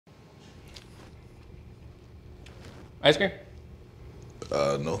Ice cream?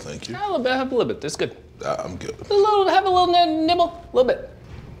 No, thank you. Have a little bit. That's good. I'm good. Have a little nibble. A little bit.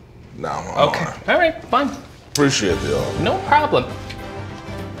 No, I'm okay. All right, fine. Appreciate the offer. No problem.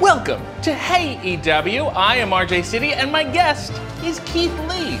 Welcome to Hey EW. I am RJ City, and my guest is Keith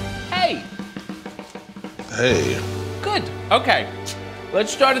Lee. Hey. Hey. Good. Okay.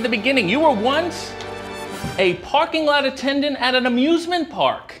 Let's start at the beginning. You were once a parking lot attendant at an amusement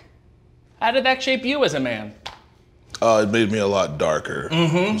park. How did that shape you as a man? It made me a lot darker.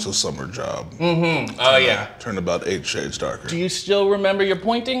 It was a summer job. Oh, yeah. Turned about 8 shades darker. Do you still remember your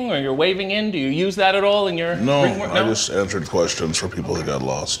pointing or your waving in? Do you use that at all in your ring work? No, I just answered questions for people that got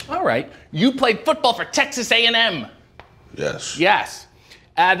lost. All right. You played football for Texas A&M. Yes. Yes.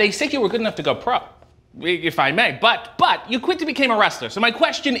 They said you were good enough to go pro, if I may. But you quickly became a wrestler. So my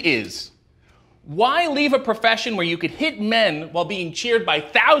question is, why leave a profession where you could hit men while being cheered by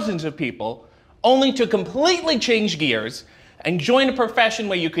thousands of people, only to completely change gears and join a profession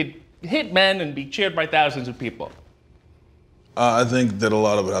where you could hit men and be cheered by thousands of people? I think that a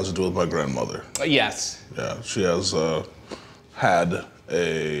lot of it has to do with my grandmother. Yes. Yeah, she has had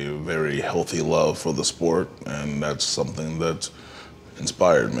a very healthy love for the sport, and that's something that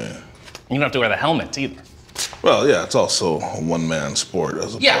inspired me. You don't have to wear the helmets either. Well, yeah, it's also a one-man sport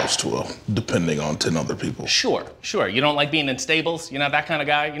as opposed to depending on 10 other people. Sure. You don't like being in stables? You're not that kind of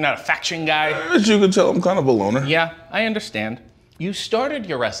guy? You're not a faction guy? As you can tell, I'm kind of a loner. Yeah, I understand. You started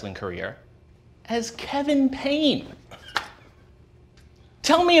your wrestling career as Kevin Payne.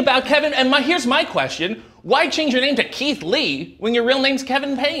 Tell me about Kevin, and here's my question. Why change your name to Keith Lee when your real name's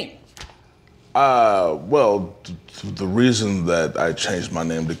Kevin Payne? Well, the reason that I changed my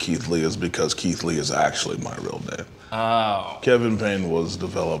name to Keith Lee is because Keith Lee is actually my real name. Oh. Kevin Payne was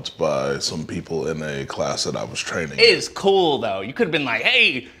developed by some people in a class that I was training. It is cool though. You could have been like,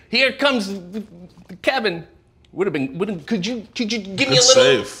 hey, here comes Kevin. Could you give me a little?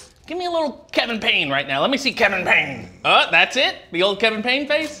 Safe. Give me a little Kevin Payne right now. Let me see Kevin Payne. Oh, that's it? The old Kevin Payne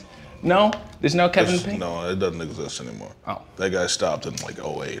face? No? There's no Kevin Payne? No, it doesn't exist anymore. Oh. That guy stopped in like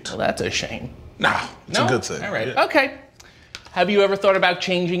 08. Well, that's a shame. Nah, it's a good thing. All right, yeah. Okay. Have you ever thought about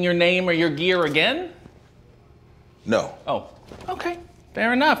changing your name or your gear again? No. Oh, okay,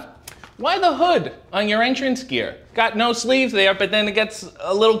 fair enough. Why the hood on your entrance gear? Got no sleeves there, but then it gets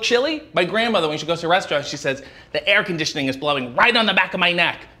a little chilly. My grandmother, when she goes to restaurants, she says, the air conditioning is blowing right on the back of my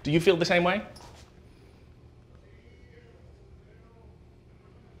neck. Do you feel the same way?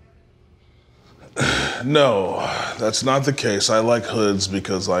 No, that's not the case. I like hoods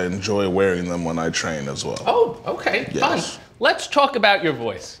because I enjoy wearing them when I train as well. Oh, okay, Yes. fun. Let's talk about your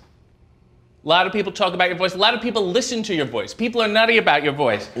voice. A lot of people talk about your voice. A lot of people listen to your voice. People are nutty about your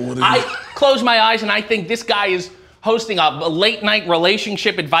voice. I close my eyes and I think this guy is hosting a late night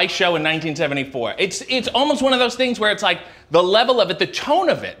relationship advice show in 1974. It's almost one of those things where it's like the level of it, the tone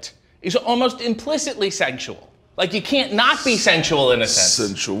of it is almost implicitly sensual. Like you can't not be sensual in a sense.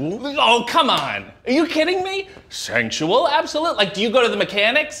 Sensual? Oh, come on. Are you kidding me? Sensual? Absolutely. Like, do you go to the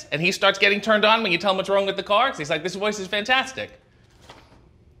mechanics and he starts getting turned on when you tell him what's wrong with the car? Because he's like, this voice is fantastic.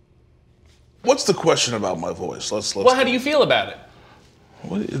 What's the question about my voice? Let's Well, how do you feel about it?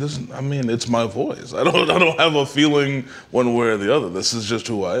 Well, it doesn't, I mean, it's my voice. I don't have a feeling one way or the other. This is just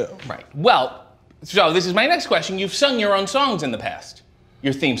who I am. Right. Well, so this is my next question. You've sung your own songs in the past,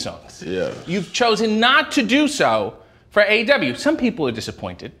 your theme songs. Yeah. You've chosen not to do so for AEW. Some people are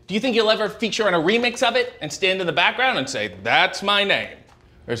disappointed. Do you think you'll ever feature on a remix of it and stand in the background and say, that's my name,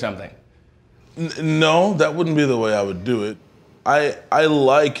 or something? No, that wouldn't be the way I would do it. I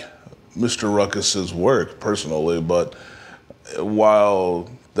like Mr. Ruckus's work personally, but while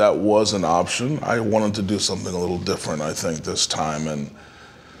that was an option, I wanted to do something a little different, I think, this time. And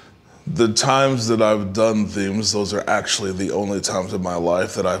the times that I've done themes, those are actually the only times in my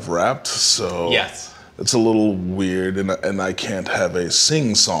life that I've rapped, so yes. It's a little weird, and I can't have a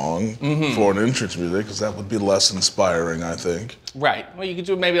sing-song for an entrance music, because that would be less inspiring, I think. Right. Well, you could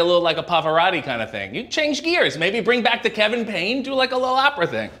do maybe a little like a Pavarotti kind of thing. You change gears. Maybe bring back the Kevin Payne, do like a little opera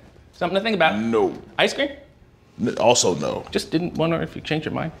thing. Something to think about. No. Ice cream? Also no. Just didn't wonder if you changed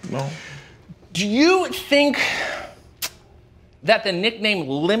your mind. No. Do you think that the nickname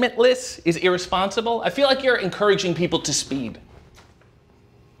Limitless is irresponsible? I feel like you're encouraging people to speed.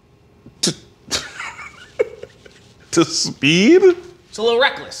 To speed? It's a little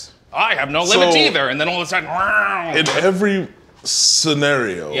reckless. I have no limits either, and then all of a sudden, in every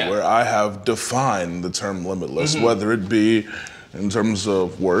scenario Yeah. where I have defined the term limitless, whether it be in terms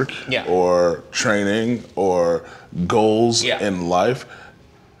of work or training or goals in life,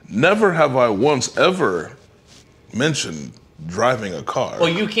 never have I once ever mentioned driving a car. Well,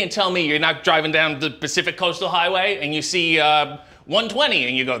 you can't tell me you're not driving down the Pacific Coastal Highway and you see 120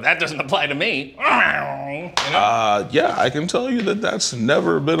 and you go, that doesn't apply to me. You know? Yeah, I can tell you that that's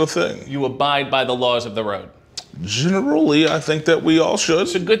never been a thing. You abide by the laws of the road. Generally, I think that we all should.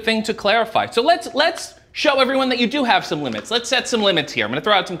 It's a good thing to clarify. So let's show everyone that you do have some limits. Let's set some limits here. I'm gonna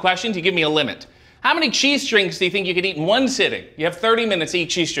throw out some questions. You give me a limit. How many cheese strings do you think you could eat in one sitting? You have 30 minutes to eat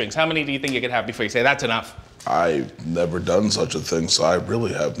cheese strings. How many do you think you could have before you say that's enough? I've never done such a thing, so I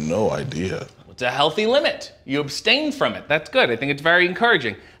really have no idea. It's a healthy limit. You abstain from it. That's good. I think it's very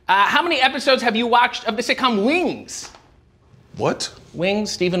encouraging. How many episodes have you watched of the sitcom Wings? What?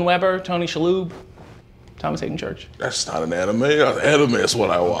 Wings, Steven Weber, Tony Shalhoub, Thomas Hayden Church. That's not an anime. Anime is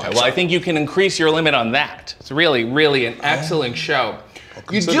what I watch. Okay, well, I think you can increase your limit on that. It's really, really an excellent show.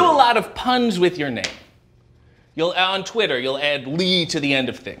 You do a lot of puns with your name. On Twitter, you'll add Lee to the end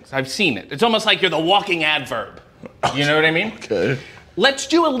of things. I've seen it. It's almost like you're the walking adverb. You know what I mean? Okay. Let's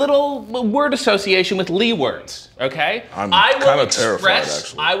do a little word association with Lee words, okay? I'm kind of terrified,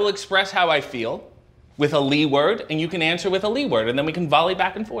 actually. I will express how I feel with a Lee word, and you can answer with a Lee word, and then we can volley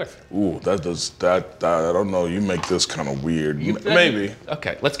back and forth. Ooh, I don't know. You make this kind of weird. Maybe.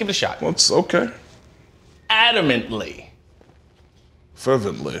 Okay, let's give it a shot. Okay. Adamantly.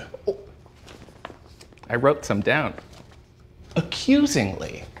 Fervently. Oh. I wrote some down.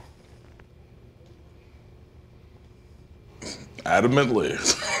 Accusingly. Adamantly.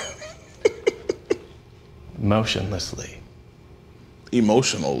 Motionlessly.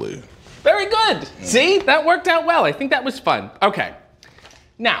 Emotionally. Very good. See, that worked out well. I think that was fun. Okay.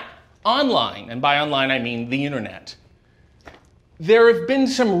 Now, online, and by online I mean the internet, there have been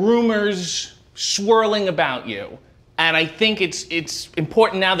some rumors swirling about you, and I think it's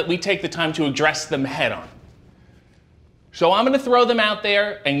important now that we take the time to address them head on. So I'm going to throw them out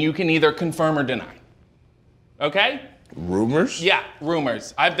there, and you can either confirm or deny. Okay? Rumors? Yeah,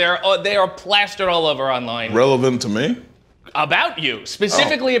 rumors. They are plastered all over online. Relevant to me? About you,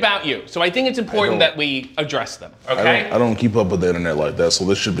 specifically about you. So I think it's important that we address them, okay? I don't keep up with the internet like that, so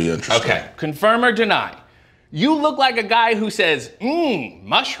this should be interesting. Okay, confirm or deny. You look like a guy who says,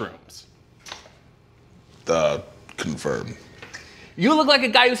 mushrooms. Confirm. You look like a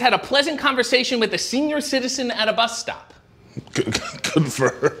guy who's had a pleasant conversation with a senior citizen at a bus stop.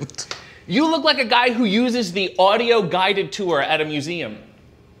 Confirmed. You look like a guy who uses the audio guided tour at a museum.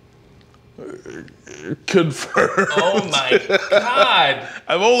 Confirmed. Oh my God.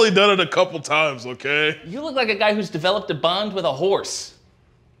 I've only done it a couple times, okay? You look like a guy who's developed a bond with a horse.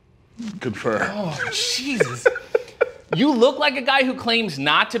 Confirmed. Oh, Jesus. You look like a guy who claims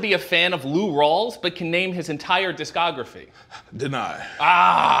not to be a fan of Lou Rawls, but can name his entire discography. Deny.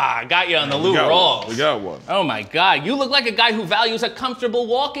 Got you on the Lou Rawls. We got one. Oh my God. You look like a guy who values a comfortable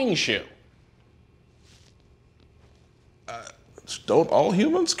walking shoe. Don't all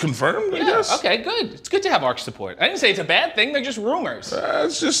humans? Confirmed, I guess? Okay, good. It's good to have arch support. I didn't say it's a bad thing. They're just rumors.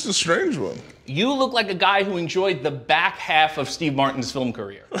 It's just a strange one. You look like a guy who enjoyed the back half of Steve Martin's film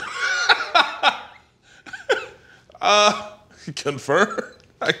career. Confirmed,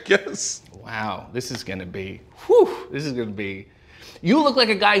 I guess. Wow, this is gonna be, You look like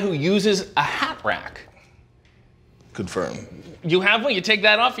a guy who uses a hat rack. Confirmed. You have one, you take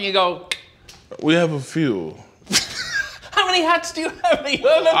that off and you go. We have a few. How many hats do you have?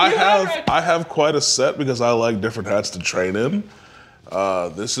 I have quite a set because I like different hats to train in.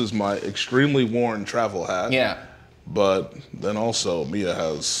 This is my extremely worn travel hat. Yeah. But then also Mia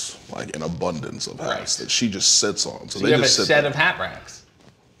has like an abundance of hats that she just sits on. So you have a set of hat racks?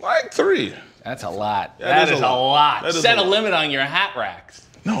 Like 3. That's a lot. That is a lot. Set a limit on your hat racks.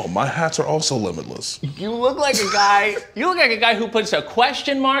 No, my hats are also limitless. You look like a guy. You look like a guy who puts a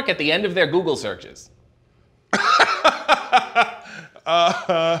question mark at the end of their Google searches.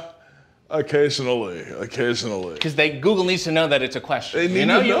 Occasionally. Because Google needs to know that it's a question. They need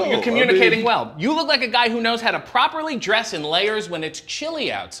to know. You're communicating well. You look like a guy who knows how to properly dress in layers when it's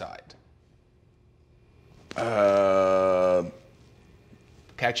chilly outside.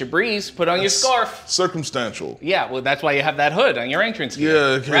 Catch a breeze, put on your scarf. Circumstantial. Yeah, well, that's why you have that hood on your entrance gear.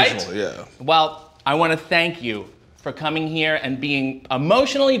 Yeah, occasionally, right? Yeah. Well, I want to thank you for coming here and being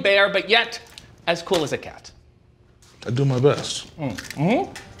emotionally bare, but yet as cool as a cat. I do my best. Okay.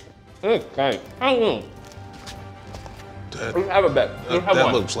 Have a bet.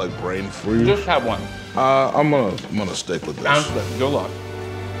 That looks like brain freeze. Just have one. I'm gonna stick with this. Sounds good. Good luck.